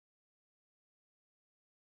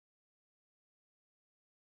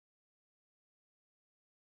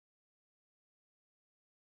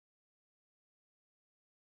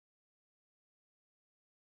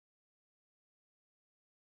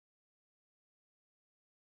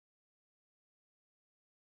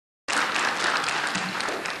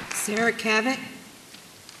Sarah Cavett.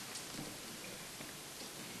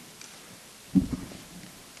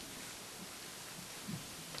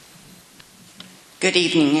 Good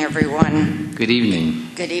evening, everyone. Good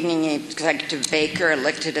evening. Good evening, Executive Baker,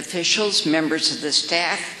 elected officials, members of the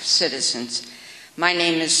staff, citizens. My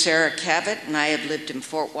name is Sarah Cavett, and I have lived in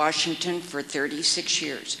Fort Washington for 36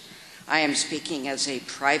 years. I am speaking as a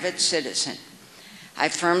private citizen. I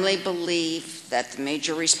firmly believe that the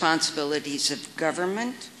major responsibilities of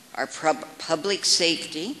government are public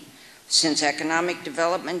safety, since economic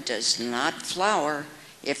development does not flower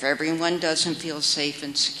if everyone doesn't feel safe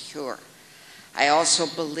and secure. I also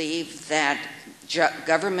believe that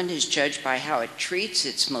government is judged by how it treats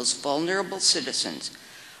its most vulnerable citizens,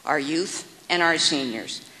 our youth and our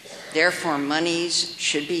seniors. Therefore, monies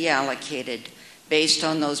should be allocated based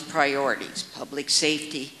on those priorities: public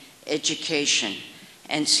safety, education,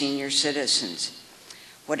 and senior citizens.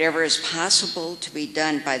 Whatever is possible to be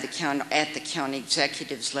done by the county, at the county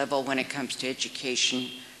executives level when it comes to education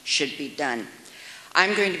should be done.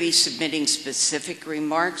 I'm going to be submitting specific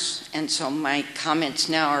remarks, and so my comments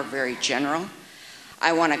now are very general.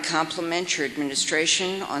 I want to compliment your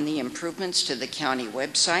administration on the improvements to the county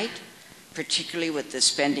website, particularly with the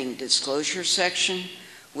spending disclosure section,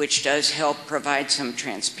 which does help provide some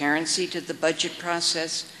transparency to the budget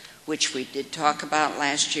process, which we did talk about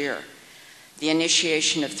last year. The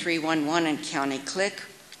initiation of 311 and County Click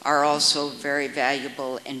are also very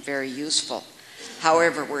valuable and very useful.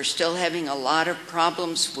 However, we're still having a lot of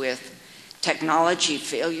problems with technology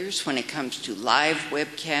failures when it comes to live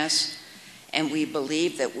webcasts, and we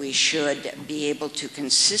believe that we should be able to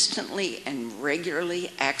consistently and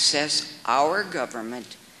regularly access our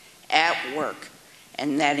government at work,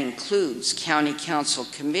 and that includes county council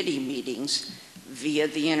committee meetings via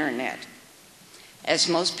the internet. As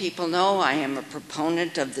most people know, I am a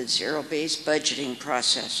proponent of the zero-based budgeting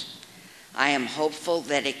process. I am hopeful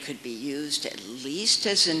that it could be used at least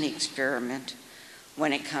as an experiment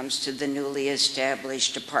when it comes to the newly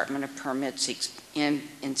established Department of Permits,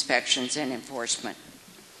 Inspections, and Enforcement.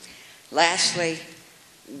 Lastly,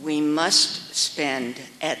 we must spend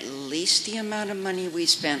at least the amount of money we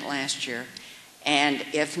spent last year, and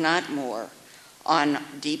if not more, on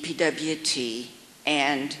DPWT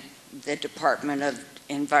and the Department of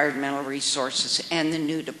Environmental Resources and the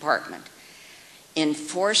new department.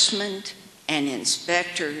 Enforcement and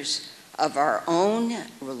inspectors of our own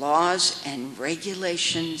laws and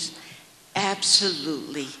regulations,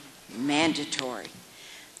 absolutely mandatory.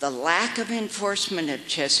 The lack of enforcement of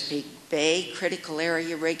Chesapeake Bay critical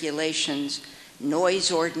area regulations,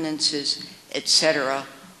 noise ordinances, etc.,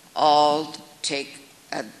 all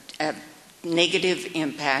have a negative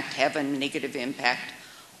impact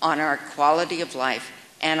on our quality of life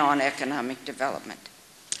and on economic development.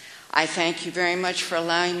 I thank you very much for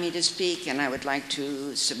allowing me to speak, and I would like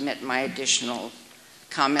to submit my additional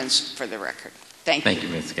comments for the record. Thank you. Thank you,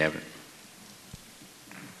 Ms. Cavett.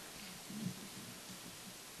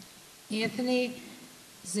 Anthony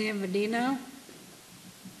Zambadino.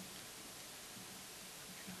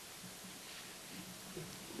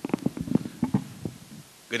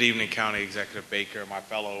 Good evening, County Executive Baker, my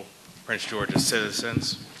fellow Prince George's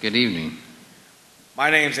citizens. Good evening. My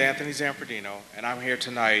name is Anthony Zamfordino, and I'm here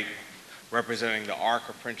tonight representing the ARC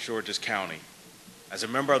of Prince George's County. As a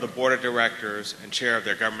member of the Board of Directors and Chair of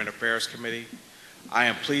their Government Affairs Committee, I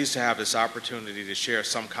am pleased to have this opportunity to share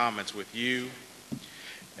some comments with you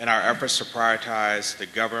in our efforts to prioritize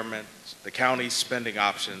the county's spending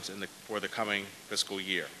options for the coming fiscal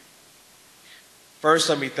year. First,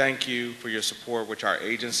 let me thank you for your support which our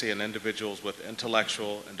agency and individuals with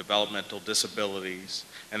intellectual and developmental disabilities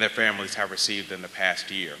and their families have received in the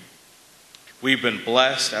past year. We've been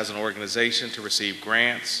blessed as an organization to receive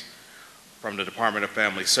grants from the Department of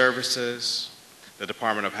Family Services, the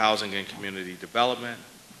Department of Housing and Community Development,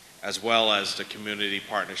 as well as the Community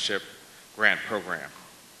Partnership Grant Program.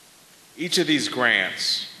 Each of these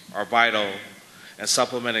grants are vital in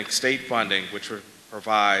supplementing state funding, which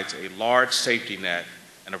provides a large safety net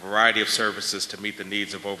and a variety of services to meet the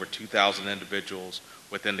needs of over 2,000 individuals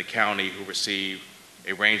within the county who receive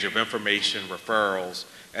a range of information, referrals,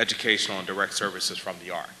 educational, and direct services from the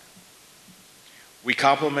ARC. We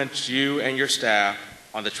compliment you and your staff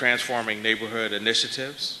on the Transforming Neighborhood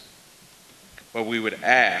initiatives, but we would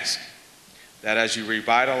ask that as you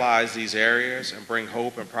revitalize these areas and bring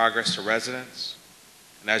hope and progress to residents,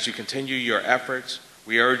 and as you continue your efforts,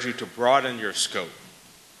 we urge you to broaden your scope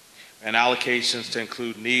and allocations to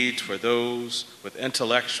include needs for those with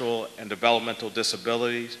intellectual and developmental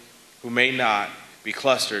disabilities who may not be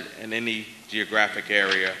clustered in any geographic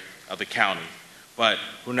area of the county, but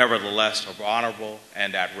who nevertheless are vulnerable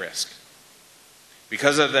and at risk.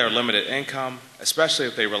 Because of their limited income, especially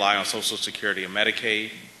if they rely on Social Security and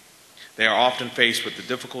Medicaid, they are often faced with the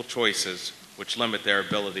difficult choices which limit their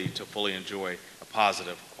ability to fully enjoy a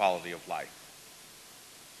positive quality of life.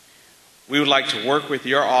 We would like to work with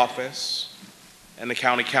your office and the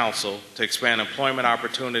County Council to expand employment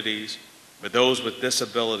opportunities for those with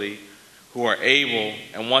disability who are able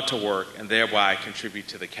and want to work and thereby contribute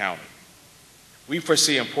to the county. We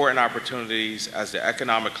foresee important opportunities as the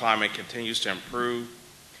economic climate continues to improve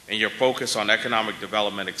and your focus on economic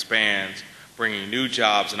development expands, bringing new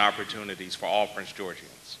jobs and opportunities for all Prince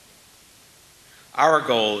Georgians. Our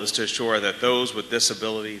goal is to ensure that those with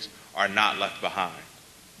disabilities are not left behind.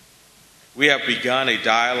 We have begun a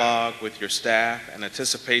dialogue with your staff in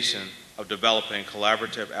anticipation of developing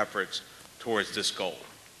collaborative efforts towards this goal.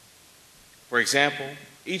 For example,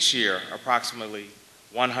 each year, approximately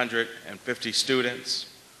 150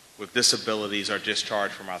 students with disabilities are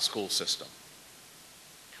discharged from our school system.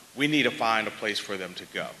 We need to find a place for them to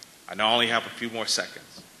go. I now only have a few more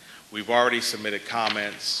seconds. We've already submitted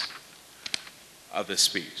comments of this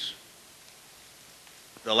speech.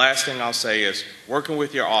 The last thing I'll say is, working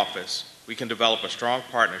with your office, we can develop a strong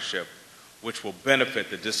partnership which will benefit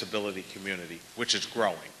the disability community, which is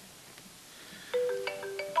growing.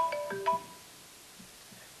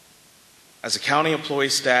 As a county employee,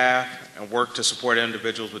 staff, and work to support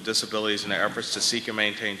individuals with disabilities in their efforts to seek and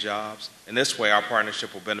maintain jobs, in this way our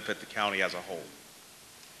partnership will benefit the county as a whole.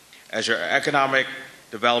 As your economic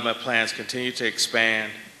development plans continue to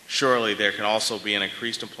expand, surely there can also be an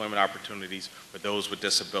increased employment opportunities for those with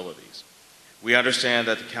disabilities. We understand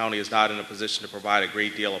that the county is not in a position to provide a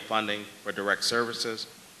great deal of funding for direct services,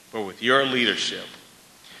 but with your leadership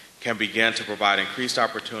can begin to provide increased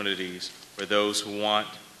opportunities for those who want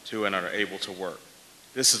to and are able to work.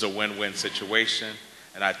 This is a win-win situation,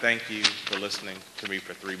 and I thank you for listening to me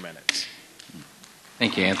for 3 minutes.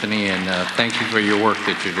 Thank you, Anthony, and thank you for your work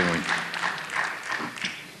that you're doing.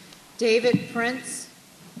 David Prince.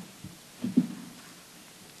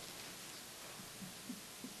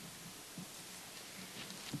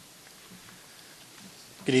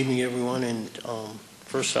 Good evening, everyone, and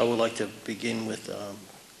first I would like to begin with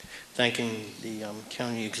thanking the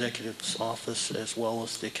County Executive's Office as well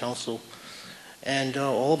as the Council and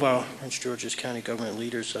all of our Prince George's County government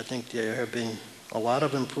leaders. I think there have been a lot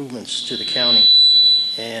of improvements to the county,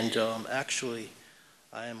 and actually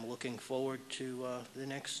I am looking forward to the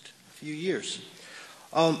next few years.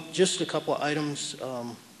 Just a couple of items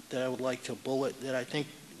that I would like to bullet that I think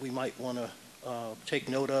we might want to take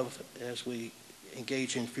note of as we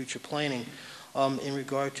engage in future planning. In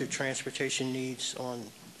regard to transportation needs on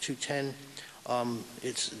 210,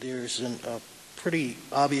 there's a pretty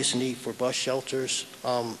obvious need for bus shelters.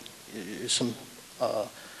 There's some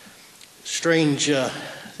strange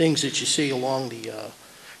things that you see along the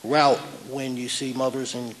route when you see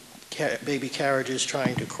mothers and baby carriages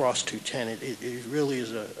trying to cross 210. It really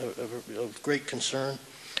is of great concern.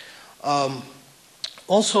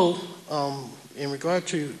 Also, in regard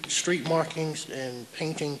to street markings and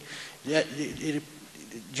painting, it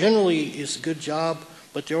generally is a good job,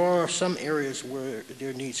 but there are some areas where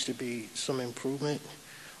there needs to be some improvement.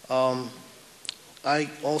 I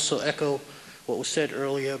also echo what was said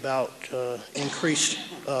earlier about increased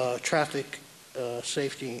traffic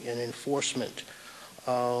safety and enforcement.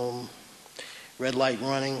 Red light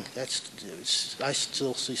running, I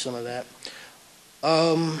still see some of that.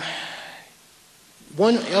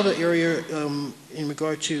 One other area in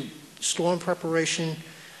regard to storm preparation,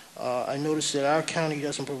 I noticed that our county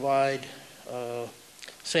doesn't provide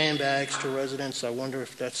sandbags to residents. I wonder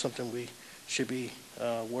if that's something we should be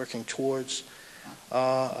working towards.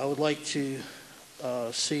 I would like to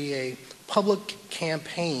see a public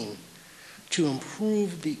campaign to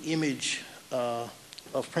improve the image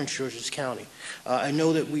of Prince George's County. I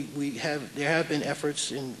know that there have been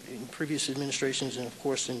efforts in previous administrations and of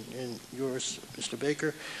course in yours, Mr.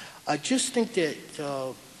 Baker. I just think that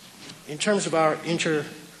in terms of our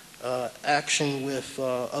interaction with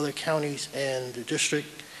other counties and the district,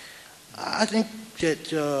 I think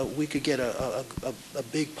that we could get a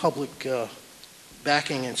big public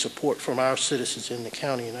backing and support from our citizens in the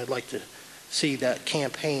county, and I'd like to see that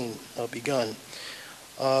campaign begun.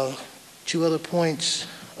 Two other points.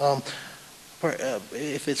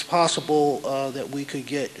 If it's possible that we could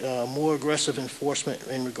get more aggressive enforcement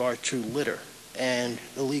in regard to litter and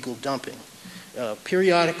illegal dumping.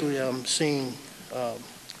 Periodically I'm seeing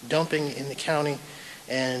dumping in the county,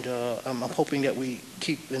 and I'm hoping that we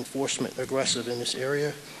keep enforcement aggressive in this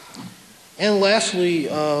area. And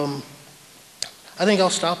lastly, I think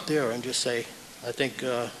I'll stop there and just say I think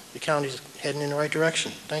the county's heading in the right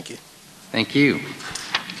direction. Thank you. Thank you.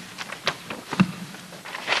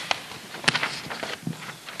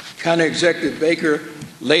 County Executive Baker,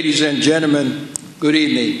 ladies and gentlemen, good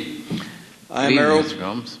evening. I'm Errol. Mr.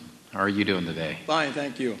 Gomes. How are you doing today? Fine,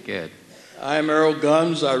 thank you. Good. I'm Errol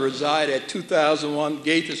Gumbs. I reside at 2001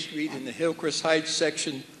 Gaither Street in the Hillcrest Heights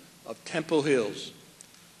section of Temple Hills.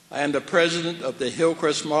 I am the president of the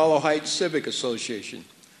Hillcrest Marlow Heights Civic Association.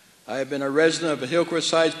 I have been a resident of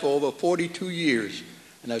Hillcrest Heights for over 42 years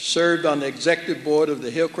and have served on the executive board of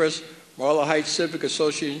the Hillcrest Marlow Heights Civic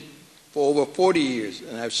Association for over 40 years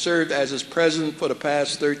and have served as its president for the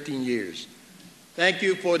past 13 years. Thank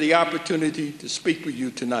you for the opportunity to speak with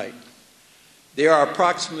you tonight. There are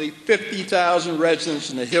approximately 50,000 residents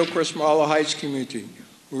in the Hillcrest Marlow Heights community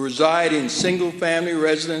who reside in single-family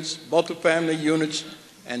residence, multifamily units,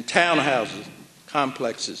 and townhouses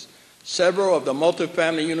complexes. Several of the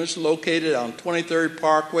multifamily units located on 23rd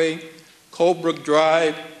Parkway, Colebrook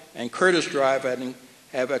Drive, and Curtis Drive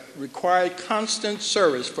have required constant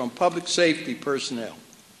service from public safety personnel.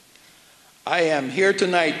 I am here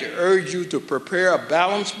tonight to urge you to prepare a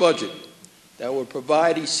balanced budget that will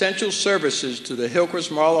provide essential services to the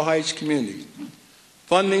Hillcrest Marlow Heights community.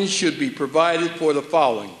 Funding should be provided for the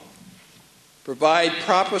following: provide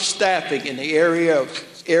proper staffing in the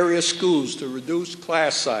area schools to reduce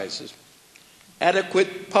class sizes,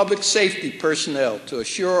 adequate public safety personnel to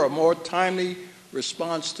assure a more timely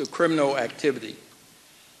response to criminal activity,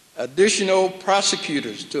 additional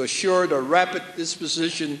prosecutors to assure the rapid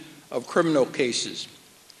disposition of criminal cases,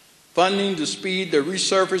 funding to speed the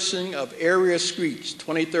resurfacing of area streets,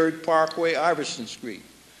 23rd Parkway, Iverson Street,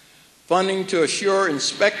 funding to assure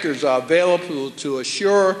inspectors are available to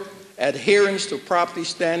assure adherence to property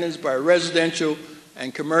standards by residential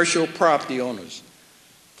and commercial property owners,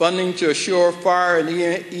 funding to assure fire and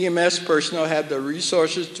EMS personnel have the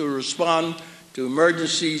resources to respond to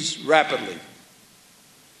emergencies rapidly,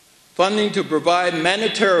 funding to provide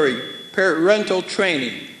mandatory parental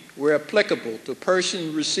training where applicable to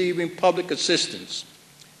persons receiving public assistance,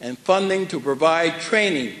 and funding to provide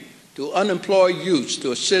training to unemployed youths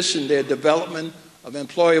to assist in their development of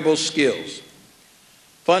employable skills,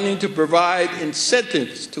 funding to provide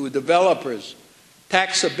incentives to developers,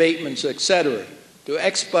 tax abatements, etc., to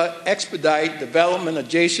expedite development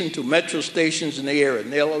adjacent to metro stations in the area,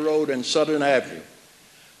 Naylor Road and Southern Avenue.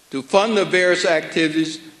 To fund the various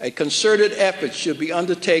activities, a concerted effort should be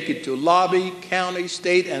undertaken to lobby county,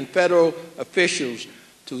 state, and federal officials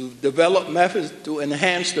to develop methods to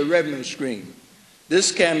enhance the revenue stream.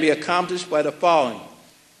 This can be accomplished by the following: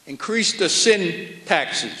 increase the sin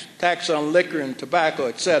taxes, tax on liquor and tobacco,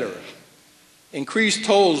 etc. Increase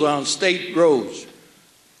tolls on state roads.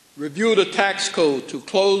 Review the tax code to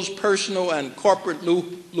close personal and corporate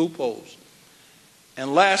loopholes.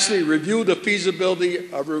 And lastly, review the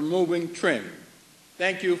feasibility of removing trim.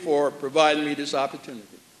 Thank you for providing me this opportunity.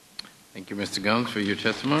 Thank you, Mr. Gomes, for your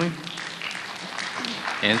testimony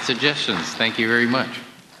and suggestions. Thank you very much.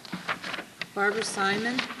 Barbara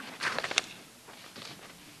Simon.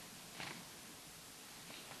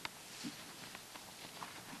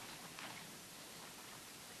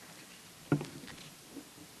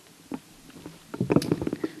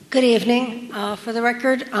 Good evening. For the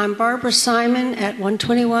record, I'm Barbara Simon at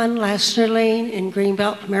 121 Lassner Lane in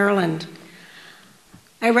Greenbelt, Maryland.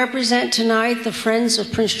 I represent tonight the Friends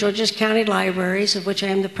of Prince George's County Libraries, of which I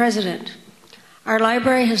am the president. Our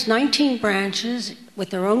library has 19 branches with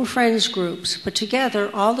their own friends groups, but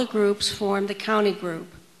together all the groups form the county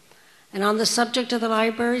group. And on the subject of the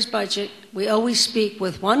library's budget, we always speak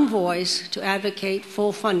with one voice to advocate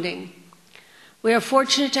full funding. We are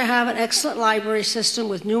fortunate to have an excellent library system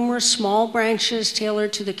with numerous small branches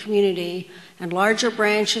tailored to the community and larger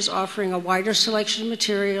branches offering a wider selection of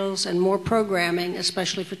materials and more programming,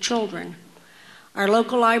 especially for children. Our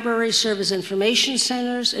local libraries serve as information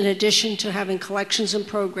centers in addition to having collections and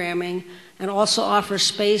programming, and also offer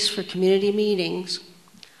space for community meetings.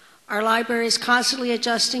 Our library is constantly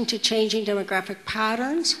adjusting to changing demographic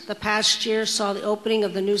patterns. The past year saw the opening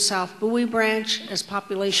of the new South Bowie branch as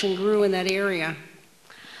population grew in that area.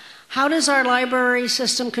 How does our library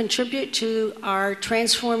system contribute to our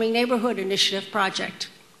Transforming Neighborhood Initiative project,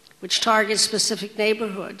 which targets specific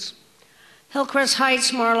neighborhoods? Hillcrest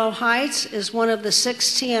Heights, Marlow Heights, is one of the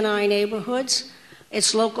 6 TNI neighborhoods.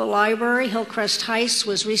 Its local library, Hillcrest Heights,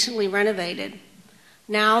 was recently renovated.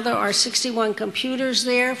 Now there are 61 computers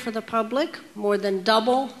there for the public, more than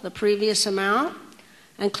double the previous amount,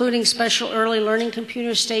 including special early learning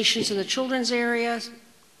computer stations in the children's areas.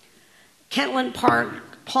 Kentland Park,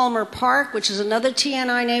 Palmer Park, which is another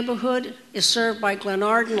TNI neighborhood, is served by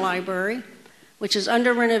Glenarden Library. which is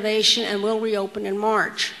under renovation and will reopen in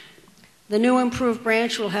March. The new improved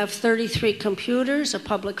branch will have 33 computers, a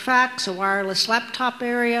public fax, a wireless laptop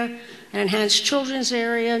area, an enhanced children's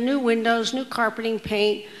area, new windows, new carpeting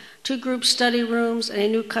paint, 2 group study rooms, and a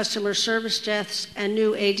new customer service desk, and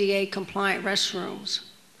new ADA-compliant restrooms.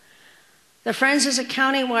 The Friends as a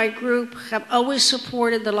countywide group have always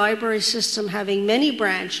supported the library system having many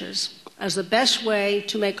branches as the best way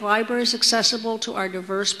to make libraries accessible to our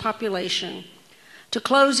diverse population. To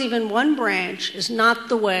close even one branch is not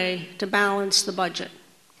the way to balance the budget.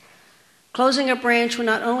 Closing a branch will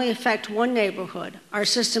not only affect one neighborhood, our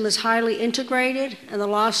system is highly integrated, and the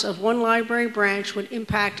loss of one library branch would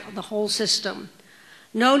impact the whole system.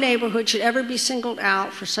 No neighborhood should ever be singled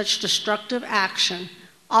out for such destructive action.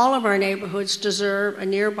 All of our neighborhoods deserve a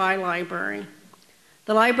nearby library.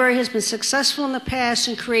 The library has been successful in the past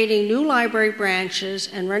in creating new library branches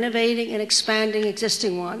and renovating and expanding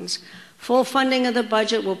existing ones. Full funding of the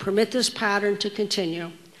budget will permit this pattern to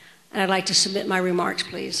continue. And I'd like to submit my remarks,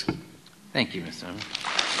 please. Thank you, Ms. Simon.